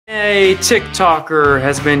A TikToker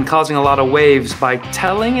has been causing a lot of waves by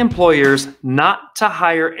telling employers not to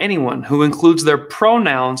hire anyone who includes their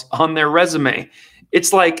pronouns on their resume.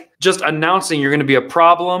 It's like just announcing you're going to be a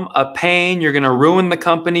problem, a pain, you're going to ruin the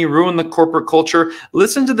company, ruin the corporate culture.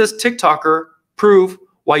 Listen to this TikToker prove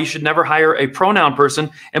why you should never hire a pronoun person,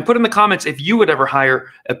 and put in the comments if you would ever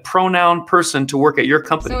hire a pronoun person to work at your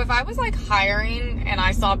company. So if I was like hiring and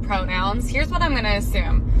I saw pronouns, here's what I'm going to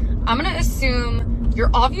assume. I'm going to assume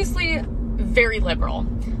you're obviously very liberal.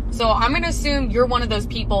 So I'm going to assume you're one of those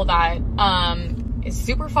people that is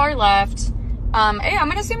super far left. Hey, I'm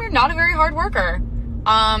going to assume you're not a very hard worker.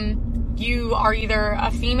 You are either a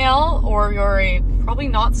female or you're a probably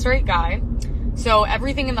not straight guy. So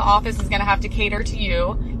everything in the office is going to have to cater to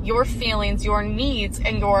you, your feelings, your needs,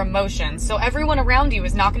 and your emotions. So everyone around you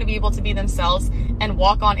is not going to be able to be themselves and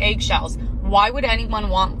walk on eggshells. Why would anyone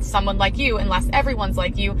want someone like you unless everyone's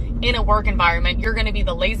like you in a work environment? You're going to be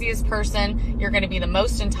the laziest person. You're going to be the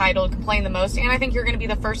most entitled, complain the most, and I think you're going to be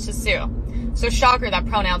the first to sue. So shocker that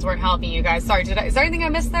pronouns weren't helping you guys. Sorry, is there anything I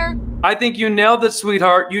missed there? I think you nailed it,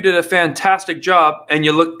 sweetheart. You did a fantastic job, and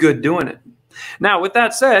you look good doing it. Now, with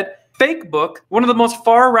that said, Facebook, one of the most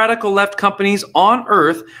far radical left companies on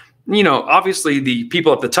earth, you know, obviously the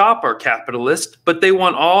people at the top are capitalist, but they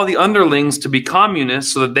want all the underlings to be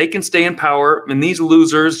communists so that they can stay in power, and these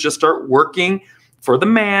losers just start working for the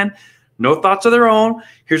man, no thoughts of their own.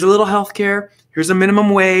 Here's a little health care, here's a minimum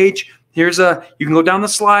wage, you can go down the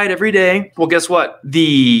slide every day. Well, guess what?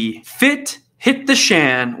 The fit hit the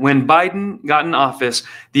shan when Biden got in office.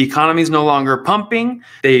 The economy is no longer pumping.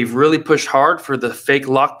 They've really pushed hard for the fake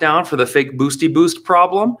lockdown, for the fake boosty boost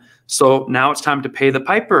problem. So now it's time to pay the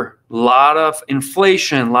piper. A lot of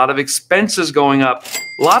inflation, a lot of expenses going up,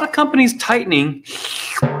 a lot of companies tightening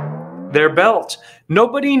their belt.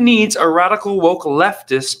 Nobody needs a radical woke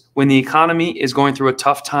leftist when the economy is going through a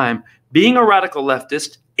tough time. Being a radical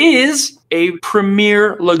leftist is a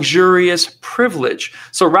premier luxurious privilege.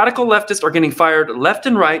 So radical leftists are getting fired left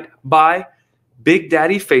and right by Big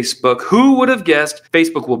Daddy Facebook. Who would have guessed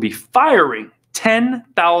Facebook will be firing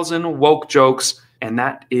 10,000 woke jokes, and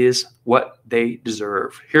that is what they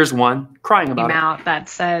deserve. Here's one crying about it. Out that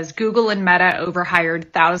says Google and Meta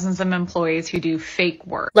overhired thousands of employees who do fake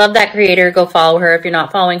work. Love that creator. Go follow her if you're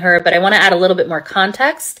not following her. But I want to add a little bit more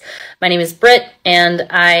context. My name is Britt, and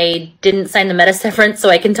I didn't sign the Meta severance, so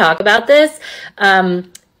I can talk about this.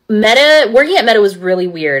 Working at Meta was really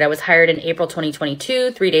weird. I was hired in April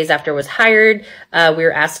 2022. 3 days after I was hired, we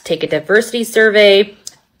were asked to take a diversity survey.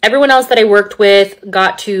 Everyone else that I worked with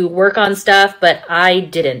got to work on stuff, but I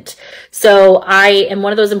didn't. So I am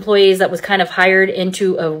one of those employees that was kind of hired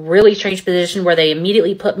into a really strange position where they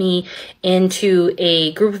immediately put me into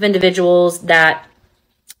a group of individuals that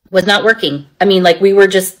was not working. I mean, like, we were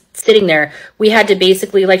just sitting there. We had to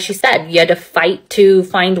basically, like she said, you had to fight to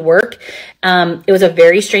find work. It was a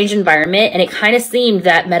very strange environment, and it kind of seemed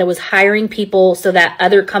that Meta was hiring people so that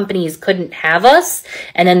other companies couldn't have us,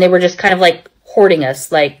 and then they were just kind of like hoarding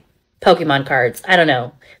us like Pokemon cards. I don't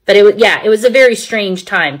know. But it was a very strange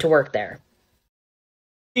time to work there.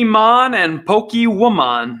 Pokemon and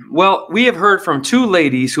Pokewoman. Well, we have heard from two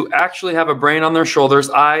ladies who actually have a brain on their shoulders.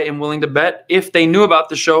 I am willing to bet if they knew about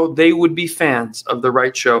the show, they would be fans of the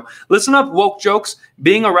right show. Listen up, woke jokes.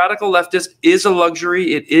 Being a radical leftist is a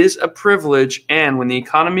luxury. It is a privilege. And when the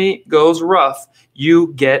economy goes rough,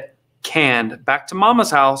 you get canned. Back to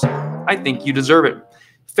mama's house. I think you deserve it.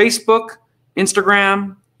 Facebook,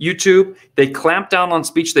 Instagram, YouTube, they clamp down on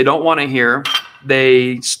speech they don't want to hear.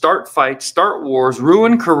 They start fights, start wars,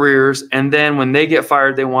 ruin careers, and then when they get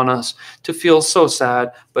fired, they want us to feel so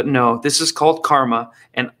sad. But no, this is called karma,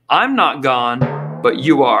 and I'm not gone, but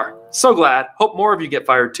you are. So glad. Hope more of you get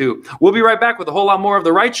fired too. We'll be right back with a whole lot more of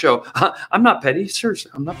The Right Show. I'm not petty.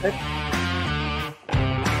 Seriously, I'm not petty.